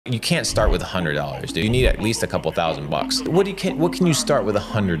You can't start with $100, dude. You need at least a couple $1,000. What can you start with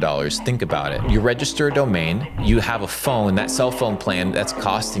 $100? Think about it. You register a domain, you have a phone, that cell phone plan that's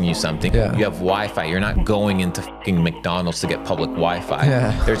costing you something. Yeah. You have Wi-Fi. You're not going into fucking McDonald's to get public Wi-Fi.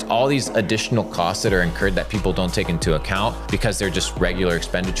 Yeah. There's all these additional costs that are incurred that people don't take into account because they're just regular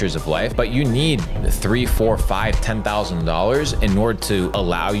expenditures of life. But you need $3, $4, $5, $10,000 in order to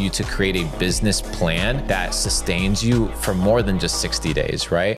allow you to create a business plan that sustains you for more than just 60 days, right?